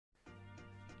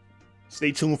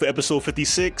Stay tuned for episode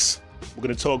 56. We're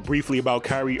going to talk briefly about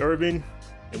Kyrie Irving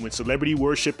and when celebrity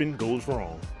worshiping goes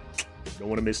wrong. Don't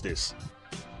want to miss this.